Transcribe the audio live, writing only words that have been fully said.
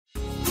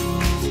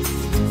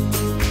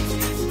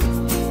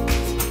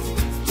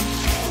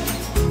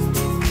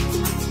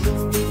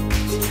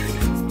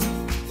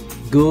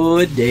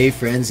Good day,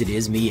 friends. It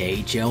is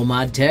me,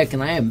 HLModTech,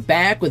 and I am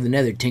back with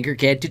another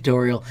Tinkercad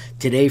tutorial.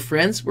 Today,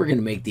 friends, we're going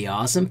to make the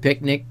awesome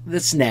picnic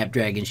that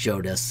Snapdragon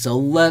showed us. So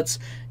let's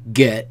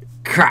get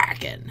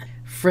cracking.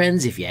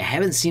 Friends, if you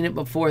haven't seen it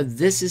before,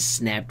 this is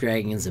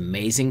Snapdragon's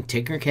amazing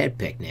Tinkercad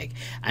picnic.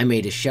 I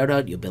made a shout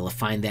out. You'll be able to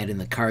find that in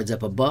the cards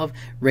up above.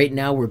 Right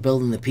now, we're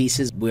building the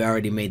pieces. We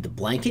already made the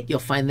blanket. You'll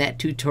find that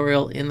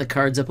tutorial in the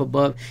cards up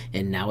above.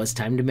 And now it's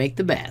time to make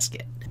the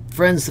basket.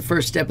 Friends, the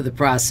first step of the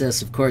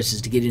process, of course,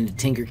 is to get into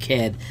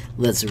Tinkercad.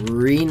 Let's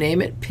rename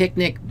it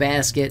Picnic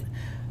Basket.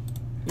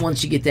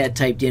 Once you get that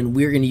typed in,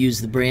 we're going to use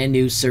the brand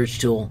new search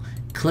tool.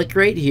 Click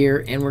right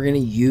here, and we're going to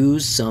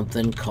use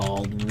something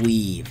called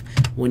Weave.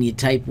 When you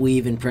type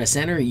Weave and press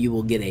Enter, you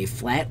will get a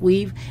flat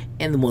weave,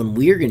 and the one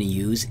we're going to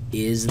use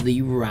is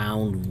the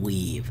round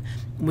weave.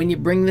 When you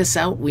bring this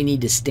out, we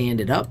need to stand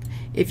it up.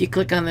 If you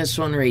click on this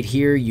one right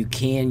here, you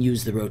can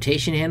use the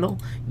rotation handle.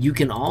 You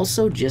can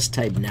also just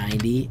type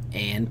 90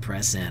 and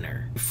press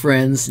Enter.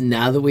 Friends,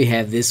 now that we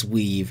have this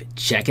weave,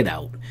 check it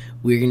out.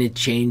 We're going to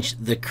change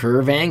the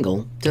curve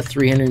angle to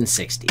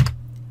 360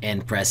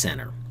 and press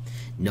Enter.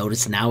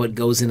 Notice now it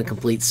goes in a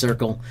complete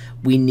circle.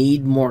 We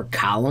need more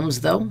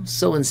columns though,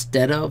 so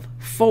instead of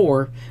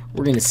 4,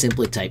 we're going to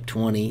simply type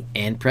 20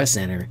 and press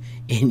Enter,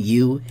 and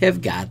you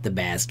have got the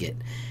basket.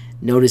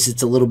 Notice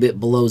it's a little bit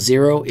below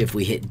 0. If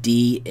we hit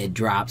D, it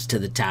drops to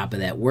the top of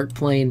that work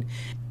plane.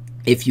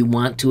 If you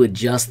want to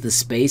adjust the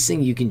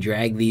spacing, you can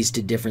drag these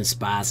to different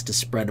spots to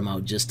spread them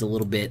out just a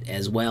little bit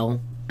as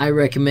well. I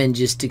recommend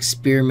just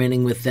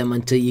experimenting with them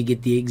until you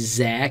get the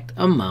exact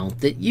amount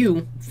that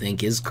you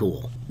think is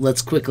cool.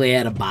 Let's quickly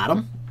add a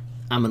bottom.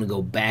 I'm going to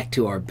go back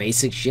to our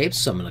basic shapes,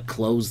 so I'm going to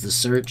close the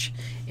search,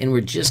 and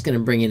we're just going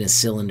to bring in a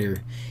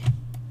cylinder.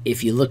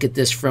 If you look at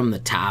this from the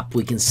top,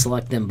 we can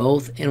select them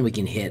both and we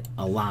can hit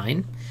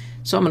Align.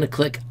 So I'm going to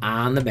click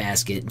on the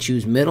basket,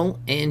 choose middle,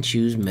 and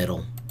choose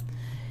middle.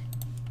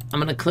 I'm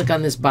going to click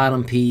on this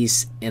bottom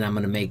piece, and I'm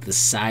going to make the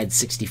side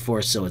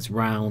 64 so it's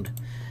round.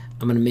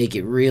 I'm going to make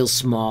it real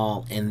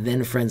small, and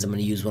then, friends, I'm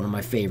going to use one of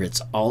my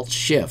favorites,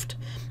 Alt-Shift.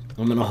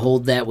 I'm going to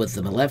hold that with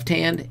the left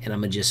hand, and I'm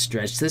going to just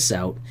stretch this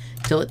out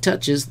till it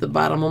touches the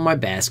bottom of my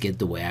basket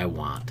the way I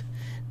want.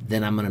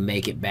 Then I'm going to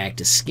make it back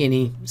to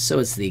skinny so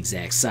it's the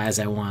exact size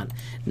I want.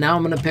 Now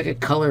I'm going to pick a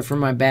color for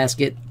my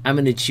basket. I'm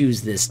going to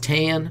choose this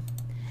tan,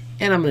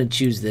 and I'm going to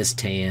choose this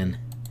tan.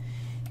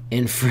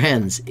 And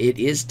friends, it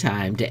is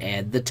time to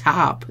add the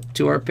top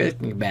to our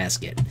picnic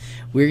basket.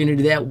 We're going to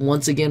do that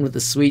once again with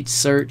the sweet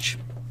search.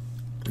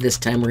 This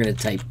time we're going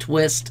to type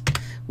twist.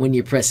 When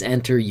you press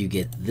enter, you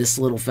get this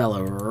little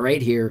fella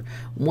right here.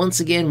 Once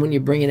again, when you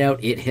bring it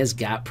out, it has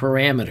got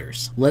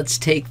parameters. Let's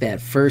take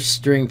that first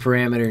string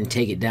parameter and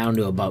take it down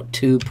to about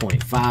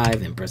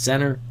 2.5 and press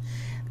enter.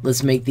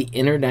 Let's make the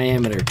inner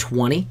diameter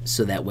 20,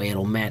 so that way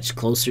it'll match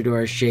closer to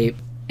our shape.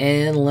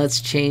 And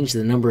let's change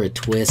the number of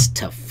twists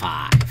to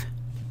 5.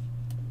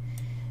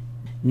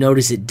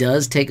 Notice it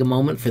does take a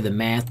moment for the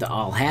math to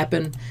all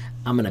happen.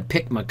 I'm going to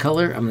pick my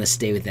color. I'm going to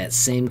stay with that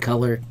same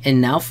color.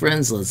 And now,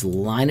 friends, let's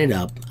line it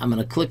up. I'm going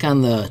to click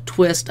on the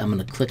twist. I'm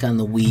going to click on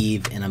the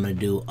weave, and I'm going to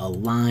do a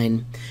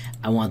line.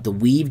 I want the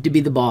weave to be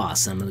the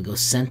boss. I'm going to go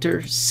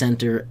center,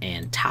 center,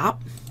 and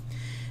top.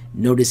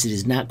 Notice it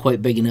is not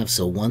quite big enough,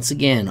 so once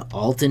again,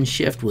 Alt and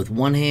Shift with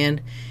one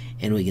hand,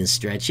 and we can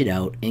stretch it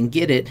out and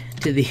get it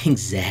to the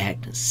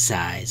exact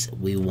size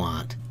we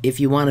want. If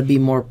you want to be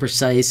more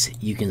precise,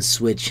 you can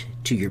switch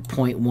to your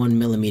 0.1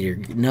 millimeter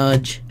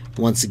nudge.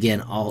 Once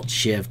again,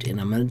 Alt-Shift,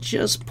 and I'm going to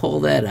just pull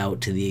that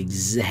out to the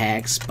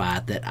exact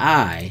spot that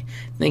I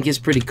think is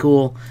pretty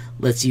cool.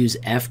 Let's use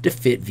F to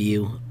fit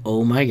view.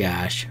 Oh my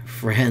gosh,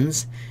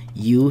 friends,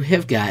 you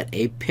have got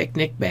a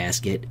picnic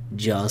basket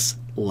just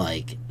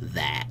like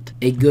that.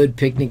 A good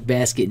picnic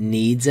basket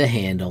needs a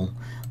handle.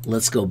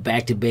 Let's go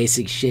back to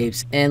basic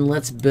shapes, and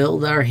let's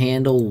build our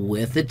handle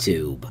with a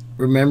tube.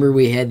 Remember,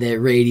 we had that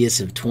radius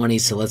of 20,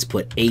 so let's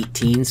put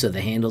 18 so the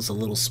handle's a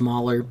little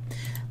smaller.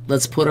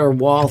 Let's put our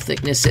wall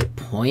thickness at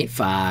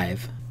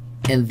 0.5,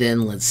 and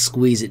then let's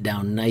squeeze it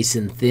down nice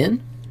and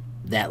thin.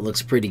 That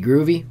looks pretty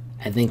groovy.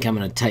 I think I'm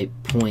going to type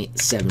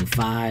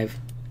 0.75.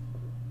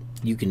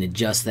 You can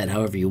adjust that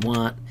however you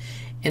want.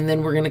 And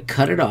then we're going to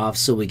cut it off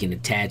so we can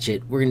attach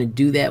it. We're going to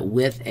do that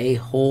with a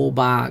whole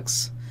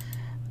box.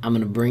 I'm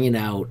going to bring it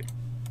out,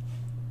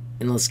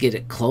 and let's get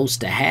it close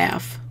to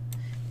half.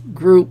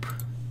 Group,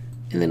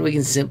 and then we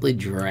can simply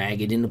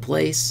drag it into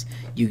place.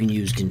 You can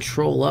use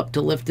Control up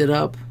to lift it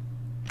up.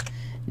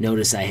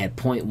 Notice I had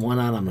 0.1 on.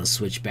 I'm going to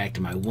switch back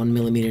to my 1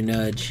 millimeter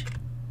nudge.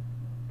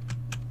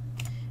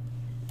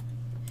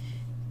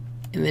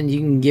 And then you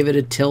can give it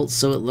a tilt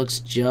so it looks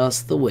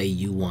just the way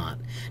you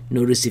want.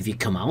 Notice if you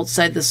come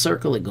outside the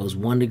circle, it goes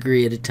 1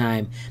 degree at a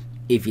time.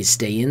 If you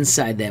stay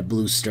inside that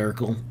blue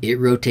circle, it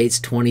rotates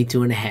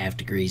 22.5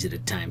 degrees at a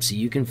time. So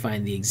you can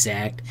find the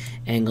exact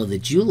angle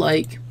that you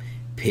like,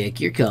 pick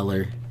your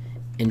color,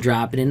 and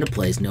drop it into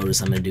place. Notice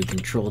I'm going to do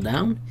Control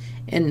down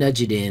and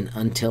nudge it in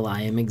until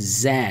I am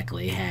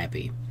exactly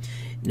happy.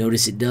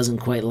 Notice it doesn't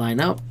quite line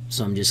up,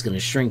 so I'm just going to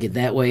shrink it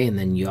that way, and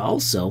then you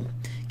also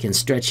can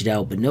stretch it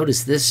out, but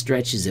notice this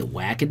stretches it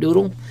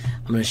wackadoodle.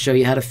 I'm going to show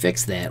you how to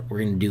fix that. We're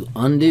going to do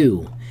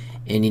undo,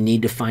 and you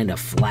need to find a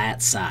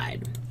flat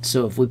side.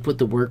 So if we put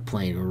the work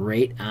plane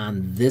right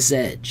on this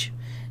edge,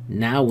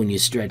 now when you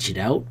stretch it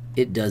out,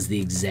 it does the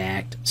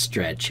exact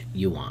stretch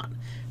you want.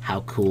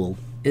 How cool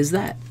is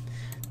that?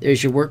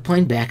 There's your work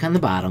plane back on the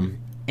bottom,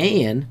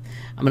 and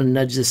I'm going to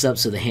nudge this up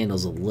so the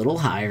handle's a little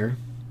higher.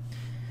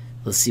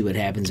 Let's see what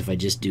happens if I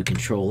just do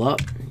control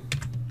up.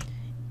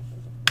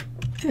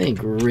 I think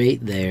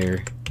right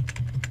there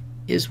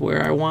is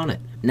where I want it.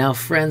 Now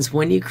friends,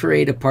 when you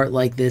create a part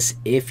like this,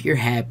 if you're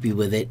happy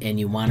with it and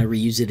you want to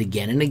reuse it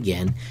again and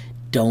again,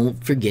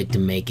 don't forget to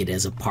make it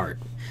as a part.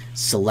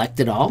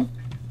 Select it all,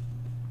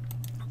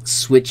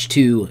 switch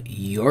to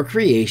your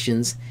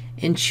creations,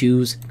 and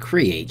choose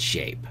create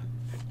shape.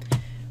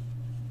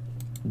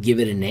 Give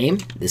it a name.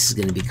 This is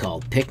going to be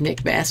called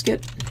picnic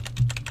basket.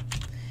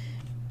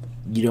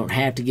 You don't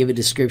have to give a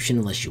description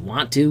unless you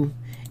want to.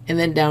 And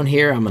then down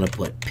here I'm going to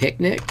put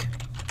picnic,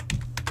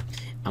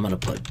 I'm going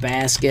to put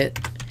basket,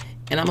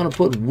 and I'm going to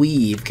put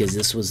weave because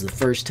this was the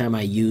first time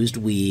I used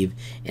weave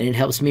and it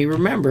helps me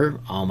remember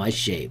all my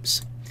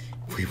shapes.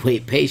 If we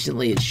wait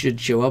patiently, it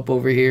should show up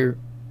over here.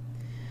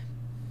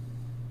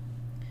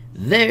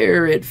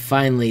 There it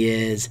finally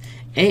is,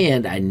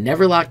 and I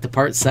never locked the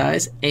part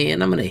size,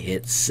 and I'm going to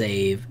hit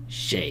save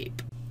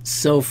shape.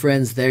 So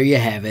friends, there you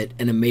have it,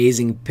 an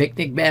amazing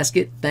picnic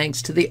basket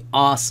thanks to the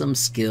awesome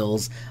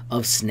skills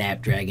of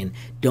Snapdragon.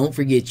 Don't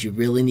forget, you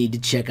really need to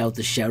check out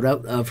the shout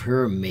out of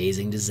her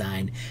amazing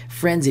design.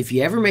 Friends, if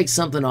you ever make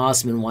something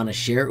awesome and want to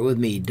share it with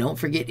me, don't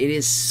forget it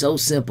is so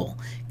simple.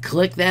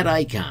 Click that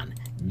icon,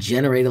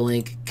 generate a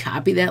link,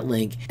 copy that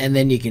link, and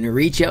then you can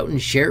reach out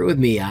and share it with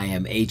me. I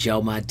am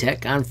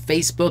HLModTech on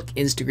Facebook,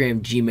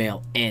 Instagram,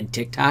 Gmail, and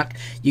TikTok.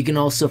 You can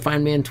also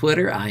find me on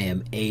Twitter. I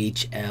am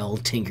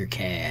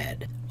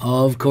HLTinkercad.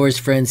 Of course,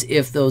 friends,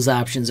 if those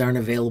options aren't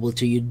available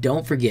to you,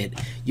 don't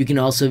forget, you can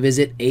also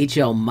visit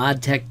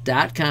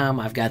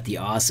HLModTech.com. I've got the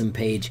awesome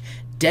page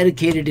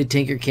dedicated to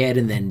Tinkercad,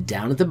 and then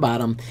down at the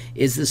bottom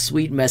is the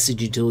sweet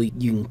messaging tool.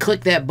 You can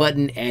click that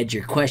button, add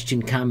your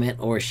question, comment,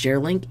 or share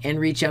link, and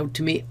reach out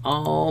to me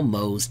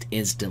almost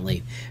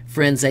instantly.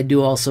 Friends, I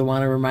do also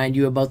want to remind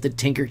you about the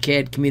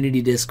Tinkercad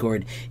Community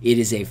Discord. It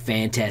is a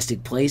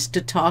fantastic place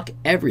to talk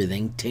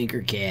everything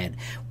Tinkercad.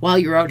 While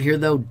you're out here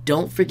though,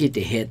 don't forget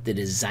to hit the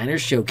Designer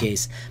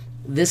Showcase.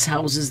 This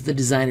houses the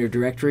designer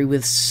directory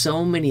with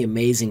so many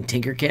amazing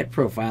Tinkercad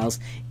profiles,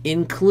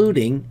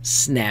 including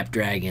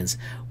Snapdragons.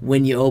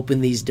 When you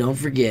open these, don't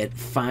forget,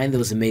 find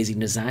those amazing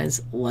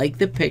designs like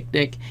the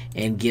picnic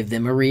and give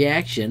them a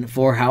reaction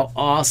for how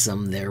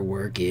awesome their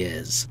work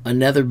is.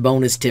 Another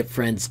bonus tip,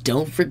 friends,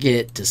 don't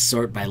forget to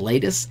sort by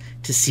latest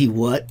to see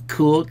what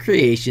cool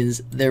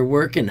creations they're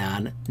working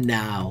on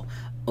now.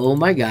 Oh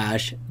my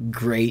gosh,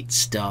 great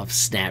stuff,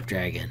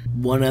 Snapdragon.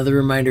 One other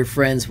reminder,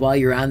 friends, while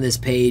you're on this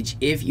page,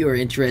 if you are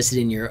interested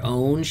in your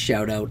own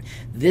shoutout,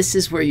 this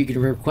is where you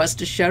can request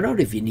a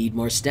shoutout if you need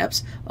more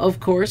steps. Of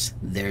course,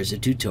 there's a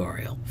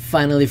tutorial.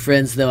 Finally,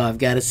 friends, though, I've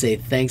got to say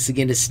thanks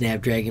again to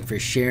Snapdragon for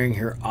sharing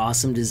her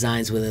awesome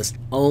designs with us.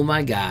 Oh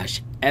my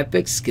gosh,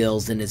 epic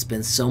skills, and it's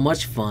been so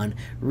much fun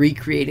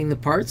recreating the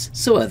parts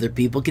so other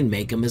people can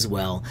make them as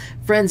well.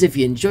 Friends, if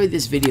you enjoyed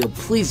this video,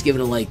 please give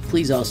it a like.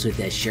 Please also hit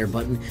that share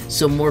button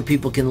so more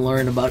people can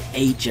learn about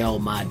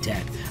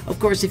HLModTech. Of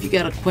course, if you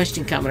got a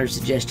question, comment, or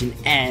suggestion,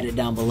 add it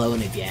down below.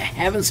 And if you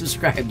haven't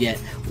subscribed yet,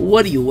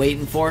 what are you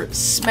waiting for?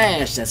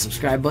 Smash that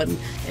subscribe button.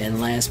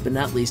 And last but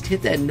not least,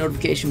 hit that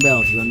notification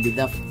bell if you want to be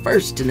the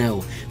first to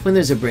know when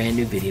there's a brand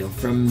new video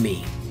from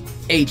me,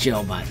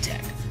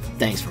 HLModTech.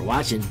 Thanks for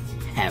watching.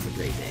 Have a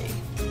great day.